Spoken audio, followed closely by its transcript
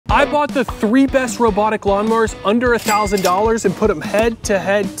I bought the 3 best robotic lawnmowers under $1,000 and put them head to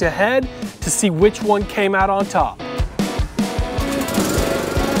head to see which one came out on top.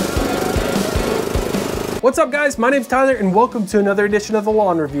 What's up guys, my name's Tyler and welcome to another edition of the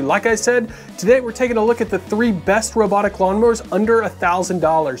Lawn Review. Like I said, today we're taking a look at the 3 best robotic lawnmowers under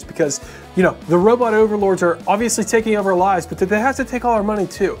 $1,000 because, you know, the robot overlords are obviously taking over our lives, but they have to take all our money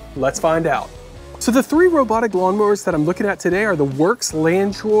too. Let's find out. So the 3 robotic lawnmowers that I'm looking at today are the Worx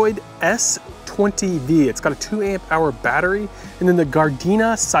Landroid S20V. It's got a 2 amp hour battery, and then the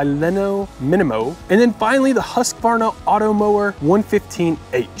Gardena Sileno Minimo, and then finally the Husqvarna Automower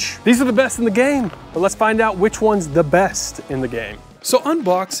 115H. These are the best in the game, but let's find out which one's the best in the game. So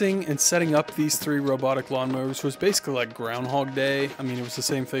unboxing and setting up these 3 robotic lawnmowers was basically like Groundhog Day. I mean, it was the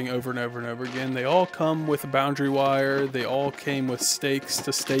same thing over and over and over again. They all come with a boundary wire. They all came with stakes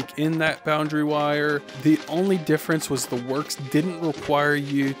to stake in that boundary wire. The only difference was the Worx didn't require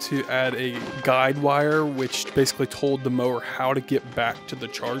you to add a guide wire, which basically told the mower how to get back to the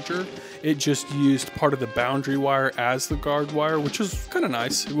charger. It just used part of the boundary wire as the guard wire, which was kind of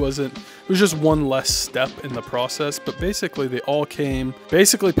nice. It was just one less step in the process, but basically they all came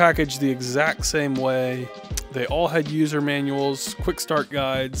basically packaged the exact same way. They all had user manuals, quick start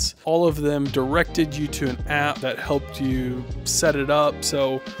guides. All of them directed you to an app that helped you set it up.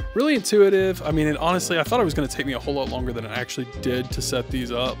 So really intuitive. I mean, and honestly, I thought it was going to take me a whole lot longer than it actually did to set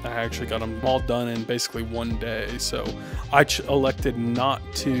these up. I actually got them all done in basically one day. So I elected not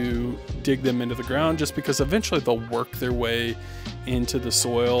to dig them into the ground just because eventually they'll work their way into the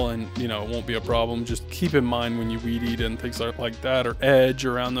soil and, you know, it won't be a problem. Just keep in mind when you weed eat and things like that, or edge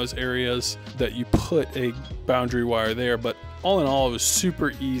around those areas, that you put a boundary wire there. But all in all, it was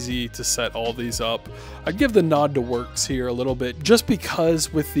super easy to set all these up. I'd give the nod to Worx here a little bit, just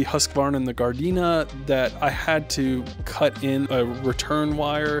because with the Husqvarna and the Gardena that I had to cut in a return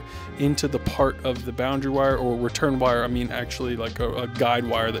wire into the part of the boundary wire, or return wire, I mean actually like a guide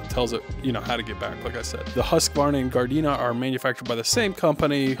wire that tells it, you know, how to get back. Like I said, the Husqvarna and Gardena are manufactured by the same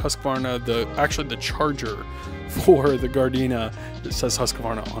company. Husqvarna, actually the charger for the Gardena, it says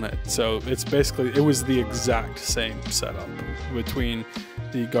Husqvarna on it. So it's basically, it was the exact same setup between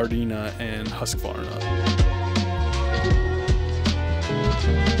the Gardena and Husqvarna.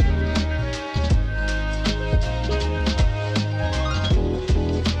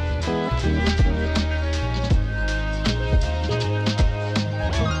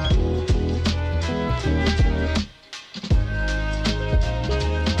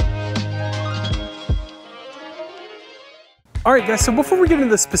 All right guys, so before we get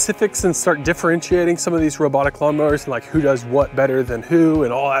into the specifics and start differentiating some of these robotic lawnmowers and like who does what better than who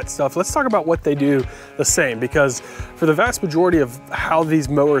and all that stuff, let's talk about what they do the same, because for the vast majority of how these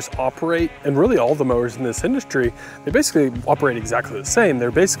mowers operate, and really all the mowers in this industry, they basically operate exactly the same. They're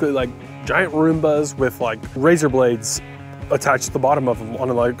basically like giant Roombas with like razor blades attached to the bottom of them on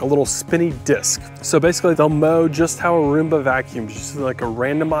like a little spinny disc. So basically they'll mow just how a Roomba vacuums, just like a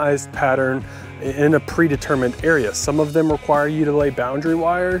randomized pattern in a predetermined area. Some of them require you to lay boundary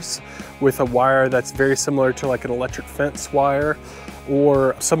wires with a wire that's very similar to like an electric fence wire,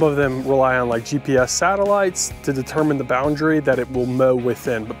 or some of them rely on like GPS satellites to determine the boundary that it will mow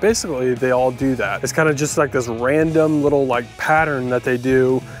within. But basically they all do that. It's kind of just like this random little like pattern that they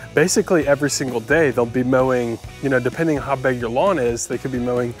do basically every single day. They'll be mowing, you know, depending on how big your lawn is, they could be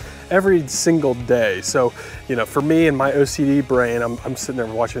mowing every single day. So, you know, for me and my OCD brain, I'm sitting there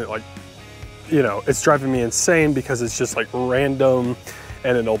watching it like, you know, it's driving me insane because it's just like random,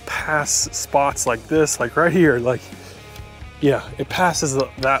 and it'll pass spots like this, like right here, like, yeah, it passes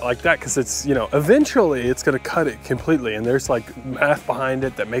that like that because it's, you know, eventually it's going to cut it completely, and there's like math behind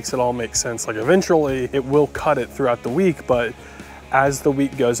it that makes it all make sense. Like eventually it will cut it throughout the week, but as the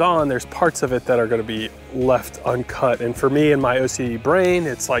week goes on, there's parts of it that are going to be left uncut. And for me and my OCD brain,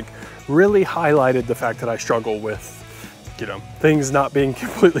 it's like really highlighted the fact that I struggle with, you know, things not being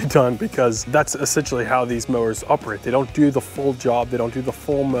completely done, because that's essentially how these mowers operate. They don't do the full job. They don't do the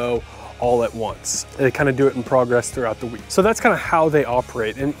full mow all at once. They kind of do it in progress throughout the week. So that's kind of how they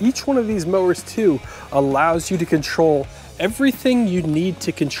operate. And each one of these mowers too allows you to control everything you need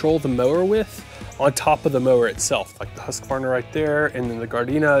to control the mower with on top of the mower itself. Like the Husqvarna right there, and then the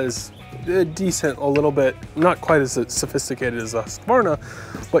Gardena is decent, a little bit, not quite as sophisticated as the Husqvarna,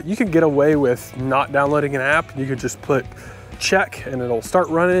 but you can get away with not downloading an app. You could just put check and it'll start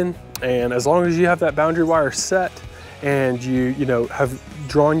running, and as long as you have that boundary wire set and you know, have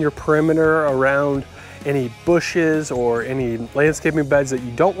drawn your perimeter around any bushes or any landscaping beds that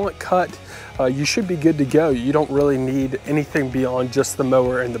you don't want cut, you should be good to go. You don't really need anything beyond just the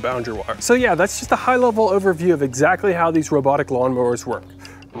mower and the boundary wire. So yeah, that's just a high level overview of exactly how these robotic lawnmowers work.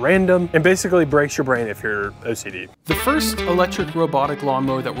 random, and basically breaks your brain if you're OCD. The first electric robotic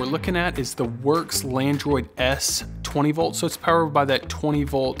lawnmower that we're looking at is the Worx Landroid S 20 volts. So it's powered by that 20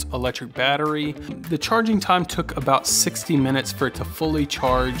 volt electric battery. The charging time took about 60 minutes for it to fully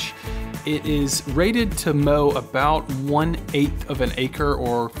charge. It is rated to mow about 1/8 of an acre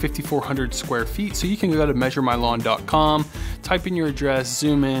or 5,400 square feet. So you can go to measuremylawn.com, type in your address,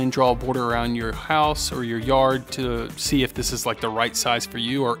 zoom in, draw a border around your house or your yard to see if this is like the right size for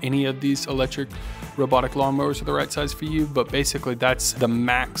you, or any of these electric robotic lawnmowers are the right size for you. But basically that's the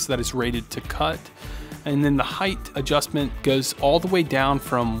max that is rated to cut. And then the height adjustment goes all the way down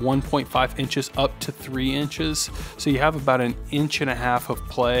from 1.5 inches up to 3 inches. So you have about 1.5 inches of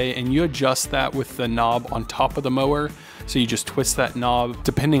play, and you adjust that with the knob on top of the mower. So you just twist that knob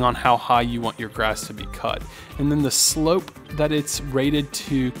depending on how high you want your grass to be cut. And then the slope that it's rated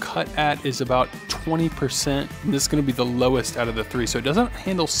to cut at is about 20%. And this is gonna be the lowest out of the three. So it doesn't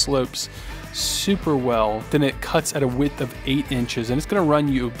handle slopes super well. Then it cuts at a width of 8 inches, and it's gonna run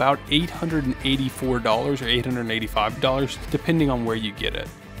you about $884 or $885, depending on where you get it.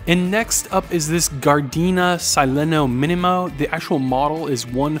 And next up is this Gardena Sileno Minimo. The actual model is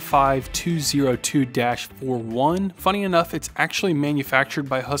 15202-41. Funny enough, it's actually manufactured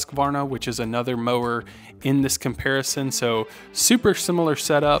by Husqvarna, which is another mower in this comparison. So super similar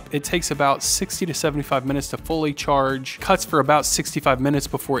setup. It takes about 60 to 75 minutes to fully charge, cuts for about 65 minutes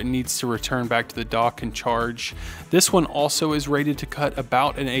before it needs to return back to the dock and charge. This one also is rated to cut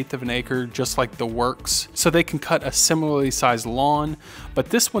about 1/8 of an acre, just like the Worx. So they can cut a similarly sized lawn, but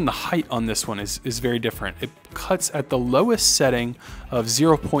this one, the height on this one is very different. It cuts at the lowest setting of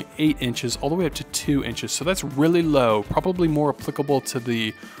 0.8 inches all the way up to 2 inches. So that's really low, probably more applicable to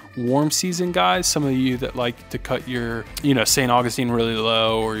the warm season guys, some of you that like to cut your, St. Augustine really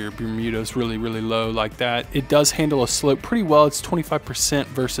low, or your Bermudas really low like that. It does handle a slope pretty well. It's 25%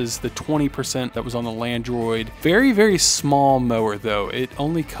 versus the 20% that was on the Landroid. Very small mower though. It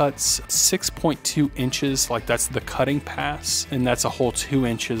only cuts 6.2 inches, like that's the cutting pass, and that's a whole 2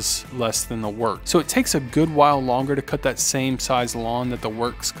 inches less than the Worx. So it takes a good while longer to cut that same size lawn that the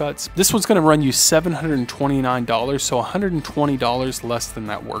Worx cuts. This one's gonna run you $729, so $120 less than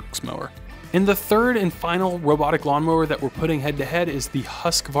that Worx mower. And the third and final robotic lawnmower that we're putting head to head is the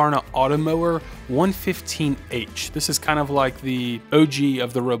Husqvarna Automower 115H. This is kind of like the OG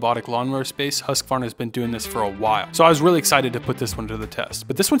of the robotic lawnmower space. Husqvarna has been doing this for a while. So I was really excited to put this one to the test.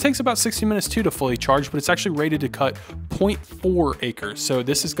 But this one takes about 60 minutes too to fully charge, but it's actually rated to cut 0.4 acres. So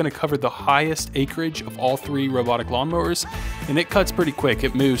this is gonna cover the highest acreage of all three robotic lawnmowers, and it cuts pretty quick.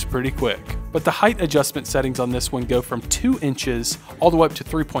 It moves pretty quick. But the height adjustment settings on this one go from 2 inches all the way up to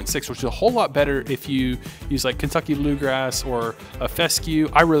 3.6, which is a whole lot better if you use like Kentucky bluegrass or a fescue.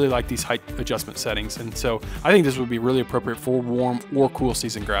 I really like these height adjustment settings, and so I think this would be really appropriate for warm or cool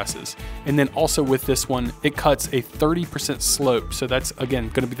season grasses. And then also with this one, it cuts a 30% slope. So that's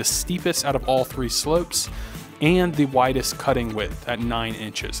again gonna be the steepest out of all three slopes, and the widest cutting width at 9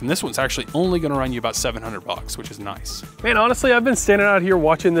 inches. And this one's actually only gonna run you about $700, which is nice. Man, honestly, I've been standing out here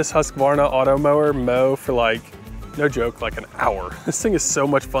watching this Husqvarna Automower mow for like, no joke, like an hour. This thing is so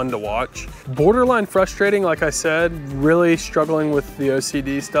much fun to watch. Borderline frustrating, like I said, really struggling with the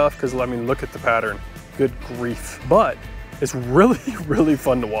OCD stuff, because I mean, look at the pattern, good grief. But it's really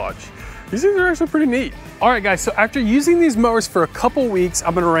fun to watch. These things are actually pretty neat. All right guys, so after using these mowers for a couple weeks,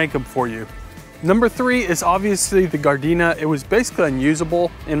 I'm gonna rank them for you. Number 3 is obviously the Gardena. It was basically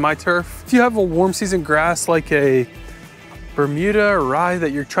unusable in my turf. If you have a warm season grass like a Bermuda or rye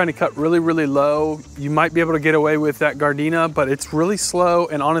that you're trying to cut really low, you might be able to get away with that Gardena, but it's really slow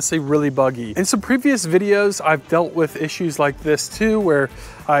and honestly really buggy. In some previous videos, I've dealt with issues like this too, where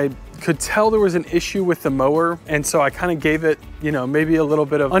I could tell there was an issue with the mower, and so I kind of gave it, maybe a little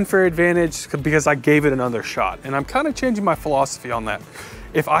bit of unfair advantage because I gave it another shot. And I'm kind of changing my philosophy on that.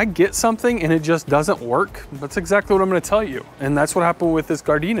 If I get something and it just doesn't work, that's exactly what I'm gonna tell you. And that's what happened with this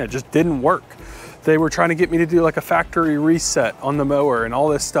Gardena, it just didn't work. They were trying to get me to do like a factory reset on the mower and all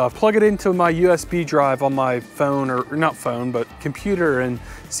this stuff. Plug it into my USB drive on my phone, or not phone, but computer, and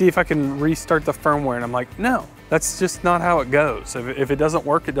see if I can restart the firmware. And I'm like, no, that's just not how it goes. If it doesn't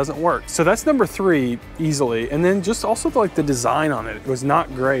work, it doesn't work. So that's number 3 easily. And then just also like the design on it was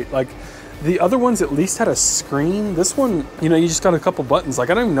not great. Like, the other ones at least had a screen. This one, you just got a couple buttons.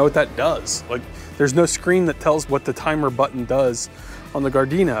 Like, I don't even know what that does. Like, there's no screen that tells what the timer button does on the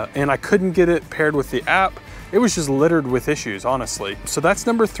Gardena, and I couldn't get it paired with the app. It was just littered with issues, honestly. So that's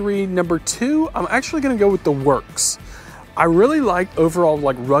number 3. Number 2, I'm actually gonna go with the Worx. I really liked overall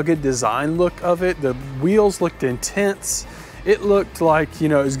like rugged design look of it. The wheels looked intense. It looked like,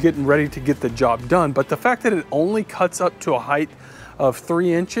 it was getting ready to get the job done. But the fact that it only cuts up to a height of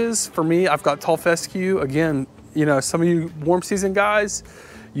 3 inches. For me, I've got tall fescue. Again, you know, some of you warm season guys,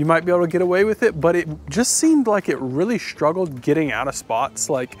 you might be able to get away with it, but it just seemed like it really struggled getting out of spots.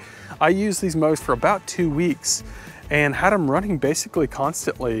 Like, I used these mowers for about 2 weeks and had them running basically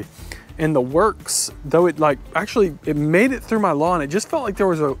constantly. And the Worx, though it made it through my lawn, it just felt like there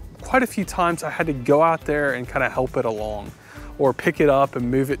was quite a few times I had to go out there and kind of help it along or pick it up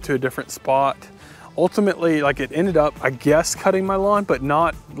and move it to a different spot. Ultimately, like, it ended up, I guess, cutting my lawn, but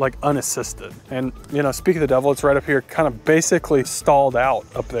not like unassisted. And, you know, speaking of the devil, it's right up here, kind of basically stalled out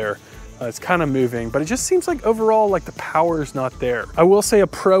up there. It's kind of moving, but it just seems like overall, like, the power is not there. I will say a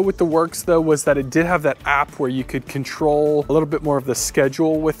pro with the Worx though was that it did have that app where you could control a little bit more of the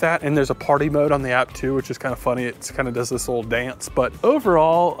schedule with that. And there's a party mode on the app too, which is kind of funny. It kind of does this little dance, but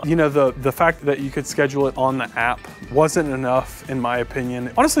overall, you know, the fact that you could schedule it on the app wasn't enough in my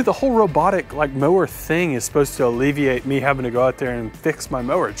opinion. Honestly, the whole robotic like mower thing is supposed to alleviate me having to go out there and fix my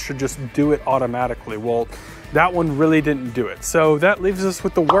mower. It should just do it automatically. Well, that one really didn't do it. So that leaves us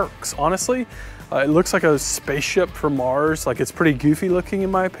with the Worx. Honestly, it looks like a spaceship from Mars. Like, it's pretty goofy looking in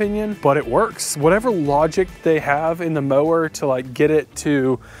my opinion, but it works. Whatever logic they have in the mower to like get it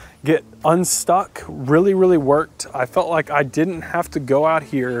to get unstuck really worked. I felt like I didn't have to go out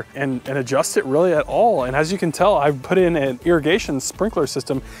here and adjust it really at all. And as you can tell, I've put in an irrigation sprinkler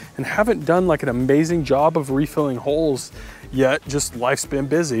system and haven't done like an amazing job of refilling holes yet. Just life's been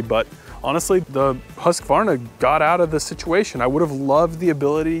busy, but honestly, the Husqvarna got out of the situation. I would have loved the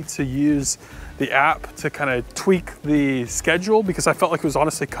ability to use the app to kind of tweak the schedule because I felt like it was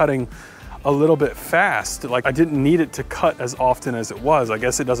honestly cutting a little bit fast. Like, I didn't need it to cut as often as it was. I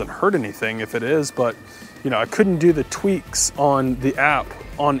guess it doesn't hurt anything if it is, but you know, I couldn't do the tweaks on the app,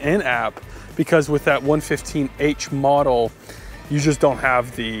 on in-app, because with that 115H model, you just don't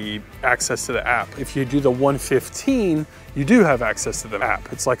have the access to the app. If you do the 115, you do have access to the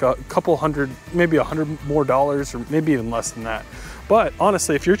app. It's like a couple hundred, maybe $100 more, or maybe even less than that. But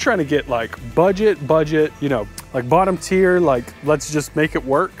honestly, if you're trying to get like budget, you know, like bottom tier, like let's just make it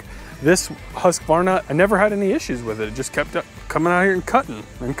work, this Husqvarna, I never had any issues with it. It just kept coming out here and cutting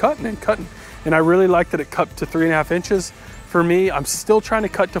and cutting and cutting. And I really like that it cut to 3.5 inches. For me, I'm still trying to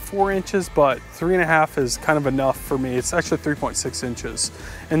cut to 4 inches, but 3.5 is kind of enough for me. It's actually 3.6 inches.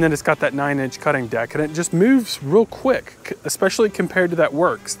 And then it's got that 9-inch cutting deck, and it just moves real quick, especially compared to that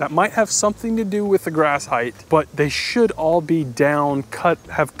Worx. That might have something to do with the grass height, but they should all be down,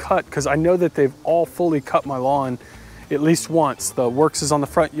 have cut, because I know that they've all fully cut my lawn at least once. The Worx is on the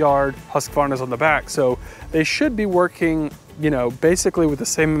front yard, Husqvarna's on the back, so they should be working, you know, basically with the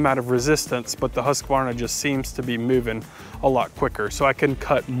same amount of resistance, but the Husqvarna just seems to be moving a lot quicker. So I can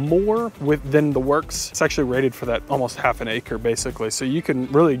cut more than the Worx. It's actually rated for that almost half an acre basically. So you can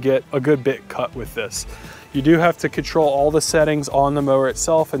really get a good bit cut with this. You do have to control all the settings on the mower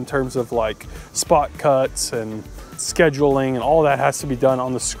itself in terms of like spot cuts and scheduling, and all that has to be done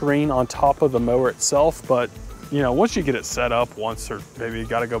on the screen on top of the mower itself. But you know, once you get it set up once, or maybe you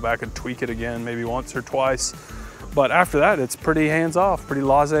got to go back and tweak it again, maybe once or twice. But after that, it's pretty hands-off, pretty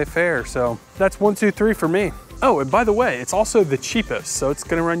laissez-faire. So that's 1, 2, 3 for me. Oh, and by the way, it's also the cheapest. So it's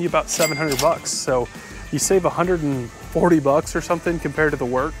gonna run you about 700 bucks. So you save 140 bucks or something compared to the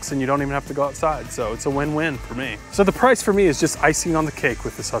Worx, and you don't even have to go outside. So it's a win-win for me. So the price for me is just icing on the cake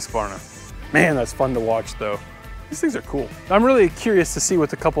with this Husqvarna. Man, that's fun to watch though. These things are cool. I'm really curious to see what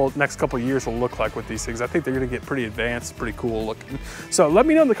the next couple years will look like with these things. I think they're gonna get pretty advanced, pretty cool looking. So let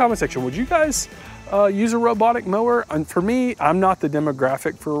me know in the comment section, would you guys use a robotic mower? And for me, I'm not the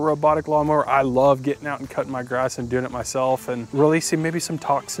demographic for a robotic lawnmower. I love getting out and cutting my grass and doing it myself and releasing maybe some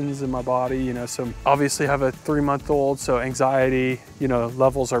toxins in my body. You know, obviously have a 3-month-old, so anxiety, you know,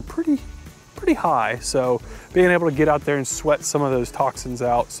 levels are pretty high. So being able to get out there and sweat some of those toxins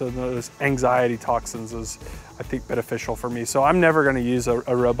out, so those anxiety toxins, is I think beneficial for me. So I'm never gonna use a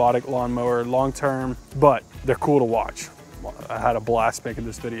robotic lawnmower long-term, but they're cool to watch. I had a blast making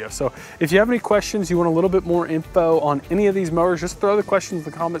this video. So if you have any questions, you want a little bit more info on any of these mowers, just throw the questions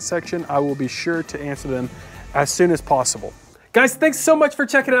in the comment section. I will be sure to answer them as soon as possible. Guys, thanks so much for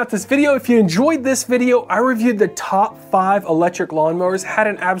checking out this video. If you enjoyed this video, I reviewed the top 5 electric lawnmowers, had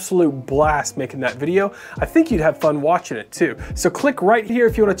an absolute blast making that video. I think you'd have fun watching it too. So click right here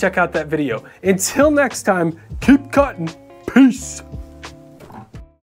if you want to check out that video. Until next time, keep cutting. Peace.